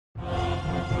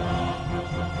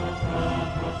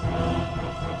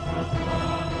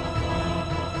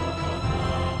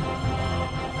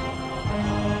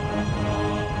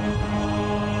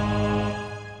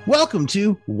Welcome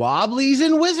to Wobblies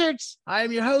and Wizards. I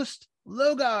am your host,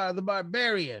 Logar the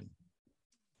Barbarian.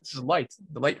 This is Light,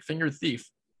 the light-fingered thief.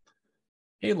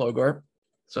 Hey, Logar.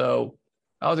 So,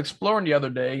 I was exploring the other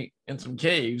day in some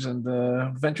caves and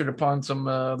ventured upon some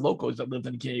locals that lived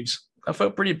in the caves. I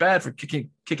felt pretty bad for kicking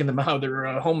them out of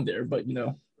their home there, but,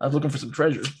 I was looking for some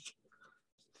treasure.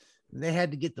 They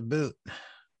had to get the boot.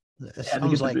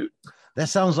 That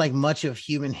sounds like much of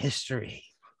human history.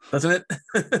 Doesn't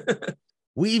it?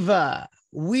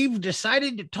 We've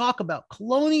decided to talk about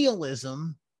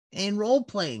colonialism in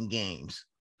role-playing games.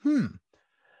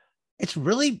 It's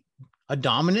really a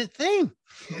dominant theme.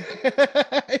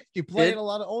 You play a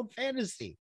lot of old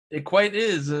fantasy. It quite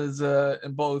is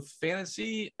in both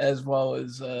fantasy as well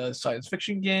as science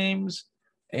fiction games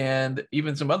and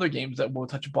even some other games that we'll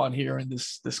touch upon here in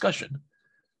this discussion.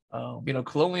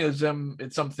 Colonialism,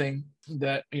 it's something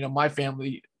that, my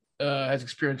family has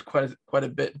experienced quite a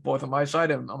bit, both on my side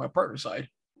and on my partner's side.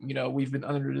 We've been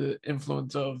under the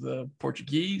influence of the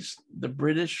Portuguese, the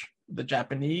British, the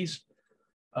Japanese,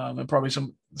 and probably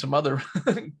some other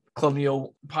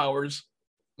colonial powers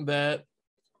that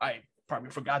I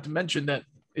probably forgot to mention that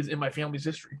is in my family's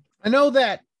history. I know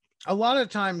that a lot of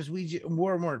times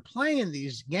we're playing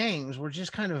these games, we're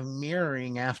just kind of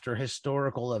mirroring after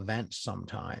historical events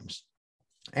sometimes.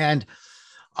 And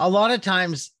a lot of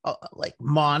times, like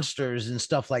monsters and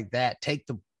stuff like that take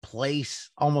the place,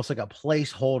 almost like a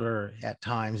placeholder at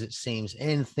times, it seems,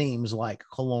 in themes like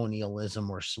colonialism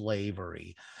or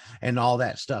slavery and all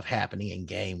that stuff happening in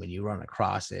game. When you run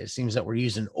across it seems that we're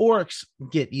using orcs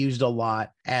get used a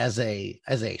lot as a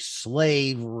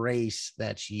slave race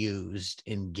that's used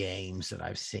in games that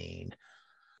I've seen.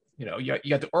 You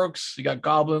got the orcs, you got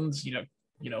goblins,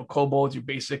 kobolds, your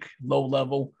basic low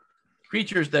level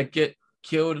creatures that get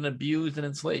killed and abused and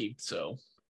enslaved. So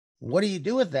what do you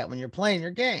do with that when you're playing your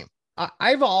game?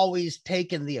 I've always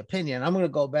taken the opinion, I'm going to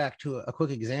go back to a quick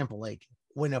example, like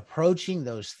when approaching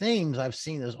those themes, I've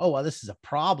seen those, this is a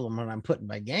problem when I'm putting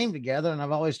my game together. And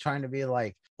I've always trying to be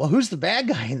like, well, who's the bad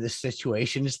guy in this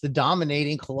situation? It's the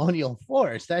dominating colonial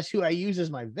force. That's who I use as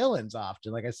my villains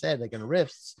often. Like I said, like in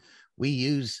Rifts, we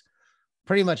use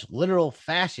pretty much literal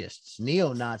fascists,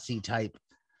 neo-Nazi type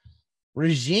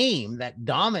regime that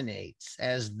dominates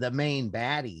as the main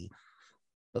baddie.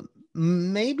 But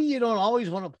maybe you don't always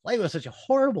want to play with such a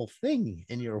horrible thing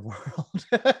in your world.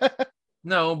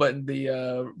 No, but in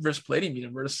the Risk Palladium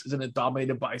universe, isn't it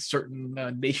dominated by certain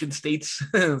nation states?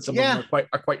 Some of them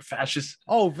are quite fascist.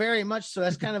 Oh, very much so.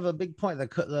 That's kind of a big point.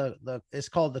 The it's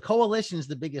called the Coalition is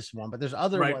the biggest one, but there's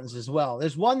other ones as well.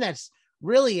 There's one that's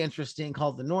really interesting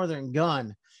called the Northern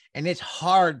Gun, and it's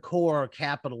hardcore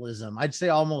capitalism. I'd say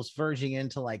almost verging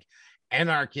into like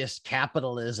anarchist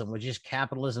capitalism, which is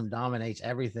capitalism dominates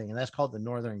everything, and that's called the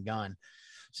Northern Gun.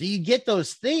 So you get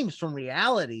those themes from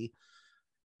reality,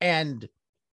 and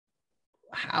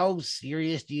how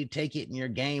serious do you take it in your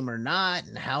game or not,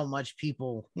 and how much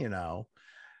people,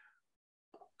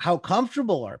 how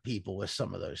comfortable are people with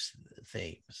some of those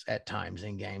themes at times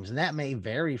in games, and that may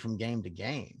vary from game to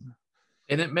game.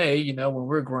 And it may, when we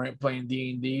were growing up playing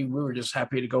D&D, we were just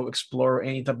happy to go explore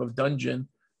any type of dungeon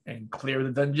and clear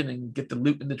the dungeon and get the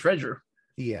loot and the treasure.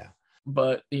 Yeah.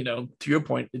 But, to your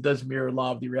point, it does mirror a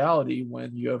lot of the reality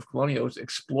when you have colonials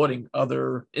exploiting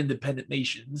other independent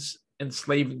nations,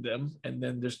 enslaving them, and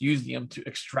then just using them to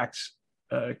extract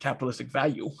capitalistic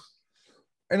value.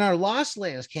 In our Lost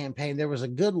Lands campaign, there was a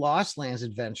good Lost Lands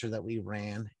adventure that we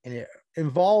ran, and it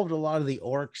involved a lot of the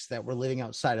orcs that were living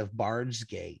outside of Bard's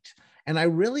Gate. And I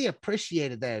really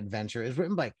appreciated that adventure. It was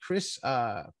written by Chris,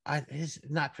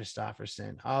 not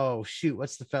Christopherson. Oh, shoot.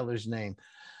 What's the feller's name?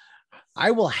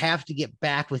 I will have to get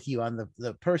back with you on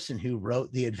the person who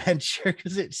wrote the adventure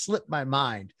because it slipped my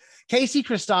mind. Casey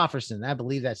Christopherson, I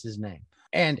believe that's his name.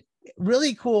 And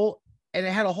really cool. And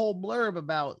it had a whole blurb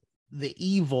about the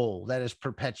evil that is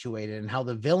perpetuated and how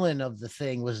the villain of the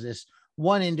thing was this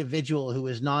one individual who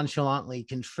was nonchalantly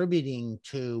contributing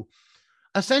to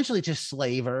essentially to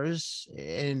slavers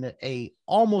in a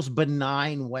almost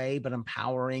benign way, but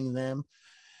empowering them.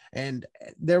 And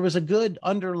there was a good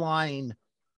underlying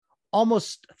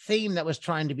almost theme that was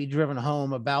trying to be driven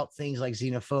home about things like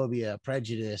xenophobia,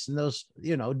 prejudice, and those,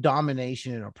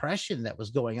 domination and oppression that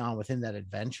was going on within that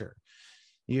adventure.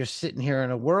 You're sitting here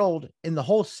in a world, and the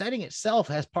whole setting itself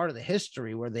has part of the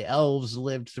history where the elves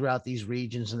lived throughout these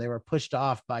regions and they were pushed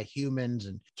off by humans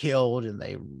and killed, and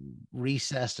they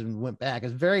recessed and went back.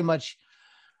 It very much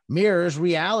mirrors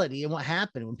reality and what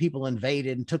happened when people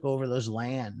invaded and took over those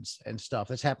lands and stuff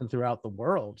that's happened throughout the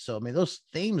world. So, I mean, those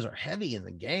themes are heavy in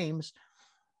the games.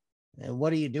 And what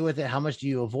do you do with it? How much do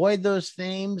you avoid those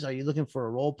themes? Are you looking for a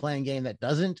role-playing game that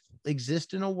doesn't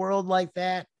exist in a world like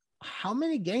that? How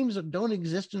many games don't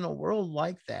exist in a world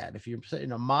like that? If you're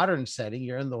in a modern setting,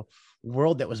 you're in the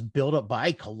world that was built up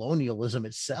by colonialism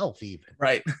itself, even.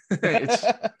 Right.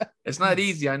 It's not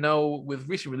easy. I know with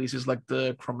recent releases like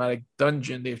the Chromatic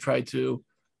Dungeon, they've tried to,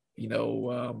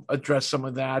 address some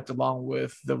of that along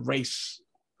with the race,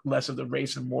 less of the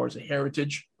race and more as a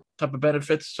heritage type of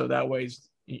benefits. So that way,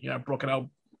 broken out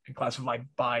and classified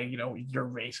by, your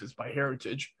races by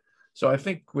heritage. So I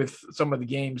think with some of the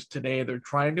games today, they're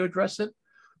trying to address it.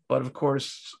 But of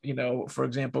course, for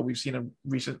example, we've seen a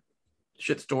recent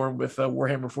shitstorm with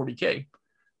Warhammer 40K.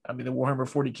 I mean, the Warhammer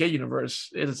 40K universe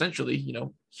is essentially,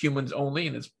 humans only,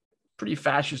 and it's pretty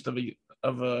fascist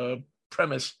of a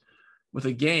premise with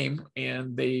a game.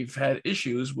 And they've had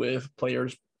issues with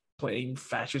players playing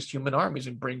fascist human armies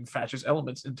and bring fascist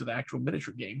elements into the actual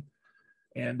miniature game.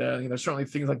 And certainly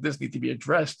things like this need to be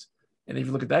addressed. And if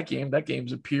you look at that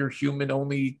game's a pure human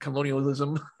only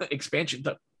colonialism expansion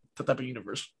type of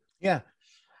universe. Yeah.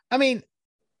 I mean,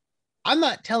 I'm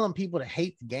not telling people to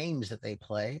hate the games that they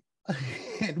play,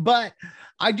 but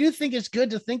I do think it's good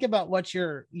to think about what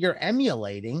you're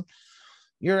emulating.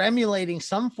 You're emulating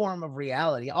some form of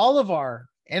reality. All of our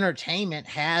entertainment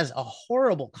has a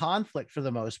horrible conflict for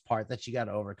the most part that you got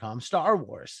to overcome. Star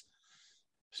Wars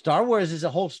is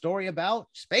a whole story about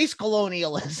space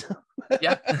colonialism.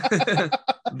 Yeah.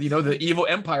 The evil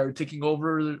empire taking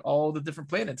over all the different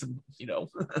planets, and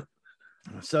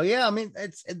So yeah, I mean,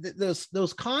 it's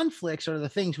those conflicts are the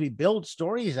things we build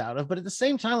stories out of. But at the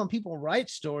same time, when people write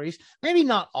stories, maybe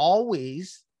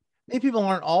people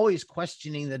aren't always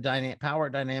questioning the power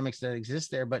dynamics that exist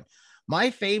there. But my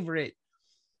favorite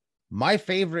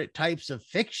types of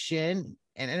fiction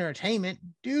and entertainment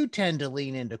do tend to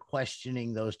lean into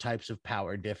questioning those types of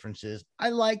power differences. I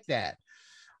like that.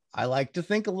 I like to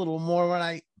think a little more when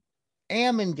I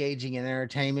am engaging in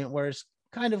entertainment, where it's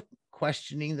kind of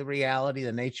questioning the reality,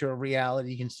 the nature of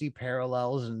reality. You can see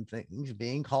parallels and things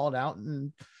being called out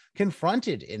and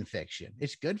confronted in fiction.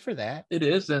 It's good for that. It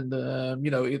is. And,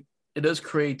 it does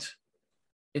create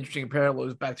interesting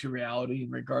parallels back to reality in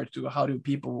regards to how do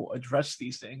people address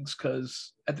these things.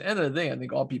 Because at the end of the day, I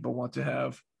think all people want to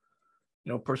have,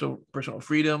 personal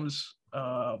freedoms,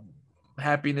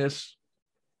 happiness,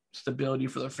 stability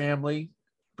for their family,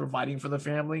 providing for the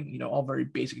family, all very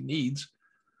basic needs.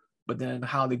 But then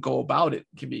how they go about it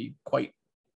can be quite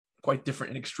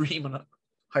different and extreme on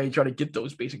how you try to get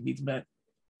those basic needs met.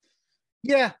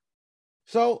 Yeah.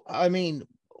 So, I mean,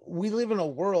 we live in a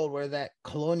world where that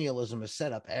colonialism has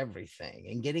set up everything,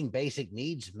 and getting basic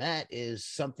needs met is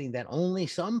something that only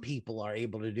some people are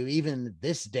able to do, even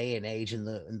this day and age in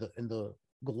the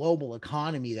global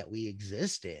economy that we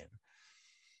exist in.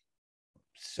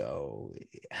 So,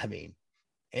 I mean,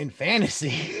 in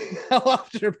fantasy, how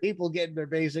often are people getting their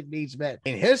basic needs met?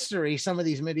 In history, some of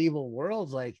these medieval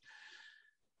worlds, like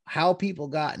how people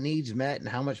got needs met and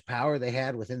how much power they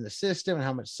had within the system and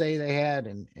how much say they had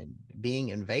and being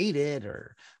invaded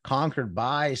or conquered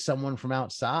by someone from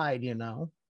outside,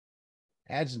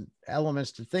 adds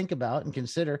elements to think about and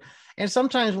consider. And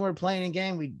sometimes when we're playing a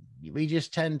game, we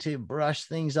just tend to brush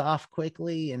things off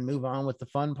quickly and move on with the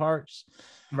fun parts.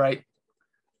 Right.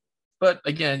 But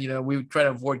again, we try to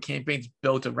avoid campaigns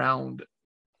built around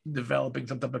developing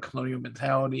some type of colonial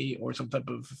mentality or some type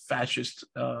of fascist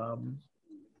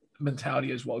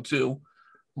mentality as well too.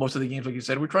 Most of the games, like you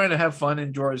said, we're trying to have fun,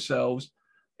 enjoy ourselves,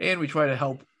 and we try to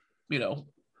help,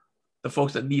 the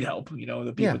folks that need help,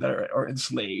 the people that are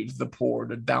enslaved, the poor,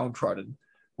 the downtrodden.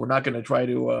 We're not going to try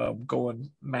to go and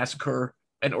massacre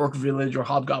an orc village or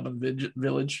hobgoblin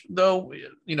village, though,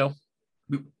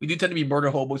 we do tend to be murder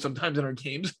hobos sometimes in our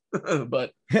games,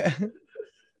 but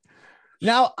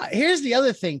now here's the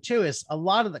other thing too, is a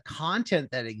lot of the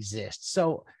content that exists.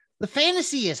 So the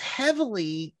fantasy is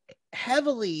heavily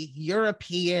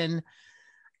European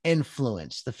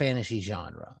influenced, the fantasy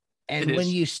genre. And when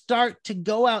you start to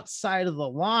go outside of the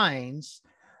lines,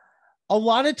 a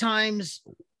lot of times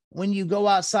when you go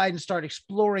outside and start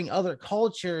exploring other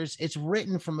cultures, it's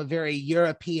written from a very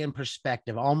European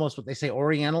perspective, almost what they say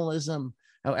Orientalism.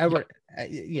 However,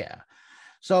 yeah.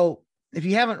 So if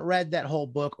you haven't read that whole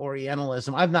book,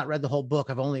 Orientalism, I've not read the whole book.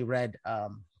 I've only read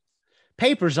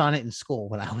papers on it in school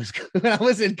when I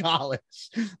was in college.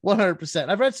 100%.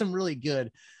 I've read some really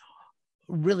good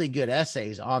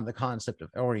essays on the concept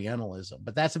of Orientalism,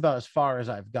 but that's about as far as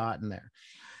I've gotten there.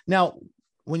 Now,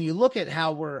 when you look at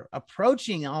how we're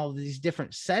approaching all of these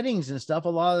different settings and stuff, a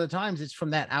lot of the times it's from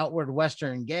that outward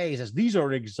Western gaze as these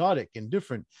are exotic and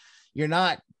different. You're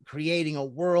not creating a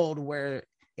world where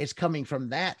it's coming from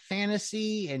that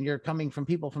fantasy, and you're coming from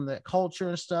people from that culture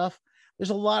and stuff. There's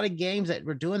a lot of games that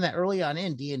were doing that early on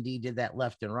in D&D, did that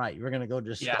left and right. You were going to go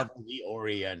discover the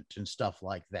Orient and stuff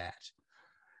like that.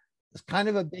 It's kind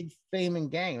of a big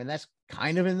faming game, and that's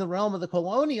kind of in the realm of the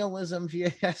colonialism. If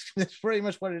you ask, that's pretty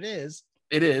much what it is.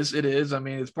 It is. I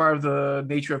mean, it's part of the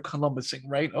nature of Columbusing,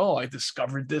 right? Oh, I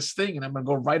discovered this thing, and I'm going to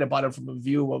go write about it from a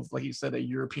view of, like you said, a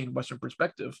European Western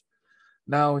perspective.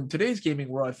 Now, in today's gaming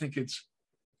world, I think it's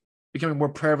becoming more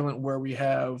prevalent where we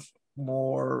have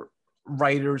more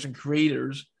writers and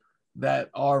creators that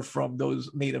are from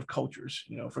those native cultures.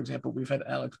 You know, for example, we've had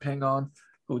Alex Peng on,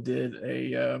 who did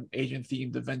a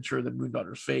Asian-themed adventure, The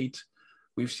Moondaughter's Fate.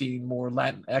 We've seen more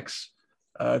Latinx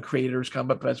creators come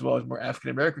up, as well as more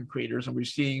African-American creators, and we're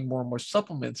seeing more and more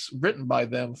supplements written by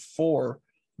them for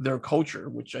their culture,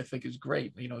 which I think is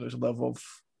great. You know, there's a level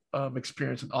of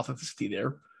experience and authenticity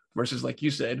there versus, like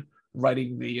you said,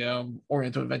 writing the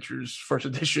Oriental Adventures first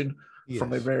edition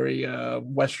from a very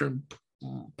Western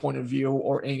point of view,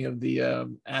 or any of the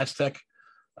Aztec,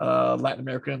 Latin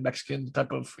American, Mexican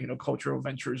type of, you know, cultural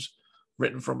ventures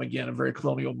written from, again, a very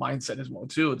colonial mindset as well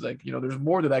too. It's like, you know, there's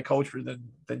more to that culture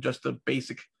than just the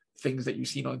basic things that you've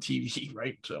seen on TV,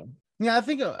 right? So yeah, I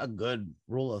think a good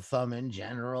rule of thumb in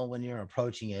general when you're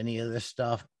approaching any of this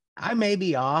stuff, I may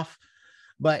be off,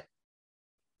 but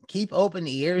keep open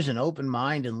ears and open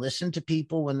mind, and listen to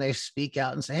people when they speak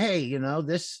out and say, hey, you know,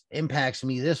 this impacts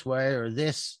me this way, or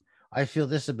this, I feel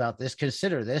this about this,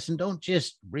 consider this, and don't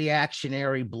just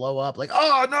reactionary blow up like,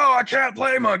 oh no, I can't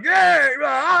play my game.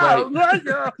 Oh, right.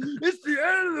 It's the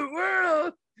end of the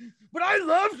world. But I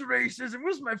loved racism. It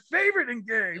was my favorite in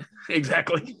game.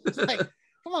 Exactly. Like,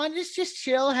 come on, just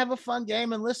chill, have a fun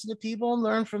game, and listen to people and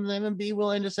learn from them, and be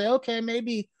willing to say, okay,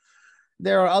 maybe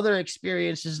there are other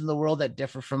experiences in the world that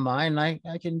differ from mine. I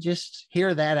can just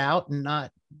hear that out and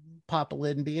not pop a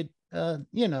lid and be a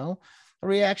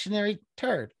reactionary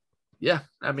turd. Yeah,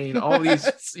 I mean, all these,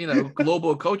 you know,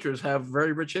 global cultures have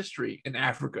very rich history in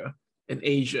Africa, in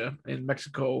Asia, in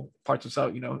Mexico, parts of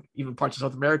South, you know, even parts of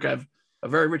South America have a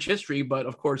very rich history. But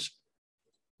of course,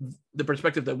 the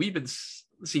perspective that we've been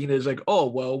seeing is like, oh,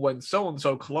 well, when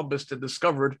so-and-so Columbus had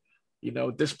discovered, you know,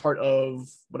 this part of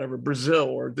whatever, Brazil,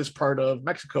 or this part of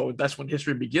Mexico, that's when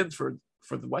history begins for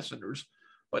the Westerners.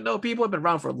 But no, people have been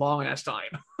around for a long ass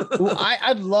time. Well,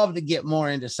 I'd love to get more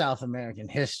into South American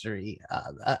history,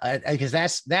 because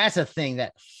that's a thing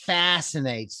that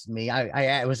fascinates me.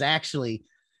 I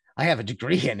have a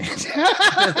degree in it.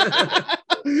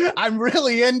 I'm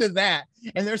really into that,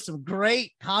 and there's some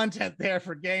great content there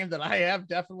for game that I have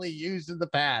definitely used in the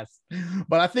past.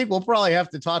 But I think we'll probably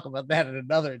have to talk about that at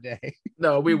another day.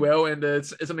 No, we will, and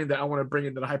it's something that I want to bring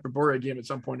into the Hyperborea game at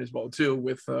some point as well too,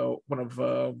 with one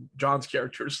of John's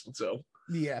characters. So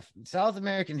yeah, South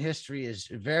American history is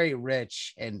very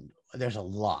rich, and there's a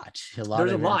lot. There's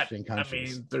of a lot.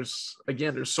 Countries. I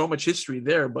mean, there's so much history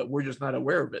there, but we're just not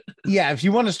aware of it. Yeah, if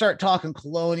you want to start talking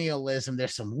colonialism,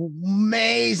 there's some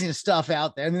amazing stuff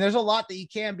out there. I mean, there's a lot that you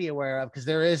can be aware of, because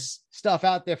there is stuff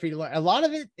out there for you to learn. A lot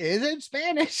of it is in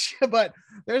Spanish, but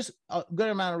there's a good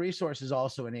amount of resources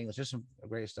also in English. There's some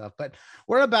great stuff. But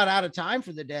we're about out of time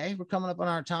for the day. We're coming up on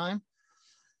our time.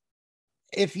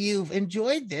 If you've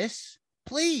enjoyed this,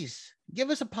 please give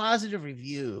us a positive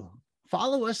review.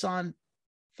 Follow us on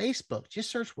Facebook.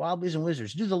 Just search Wobblies and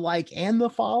Wizards. Do the like and the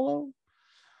follow.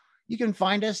 You can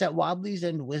find us at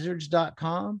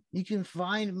wobbliesandwizards.com. You can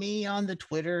find me on the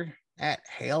Twitter at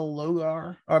Hale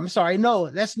Logar. Or, I'm sorry, no,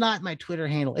 that's not my Twitter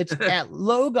handle. It's at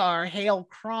Logar Hale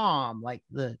Crom, like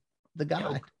the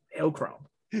guy. Hale Crom.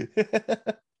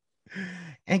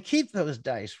 And keep those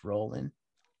dice rolling.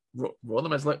 Roll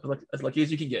them as lucky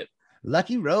as you can get.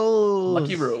 Lucky rolls.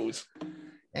 Lucky rolls.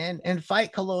 And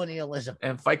fight colonialism.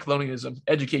 And fight colonialism.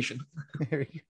 Education. There you go.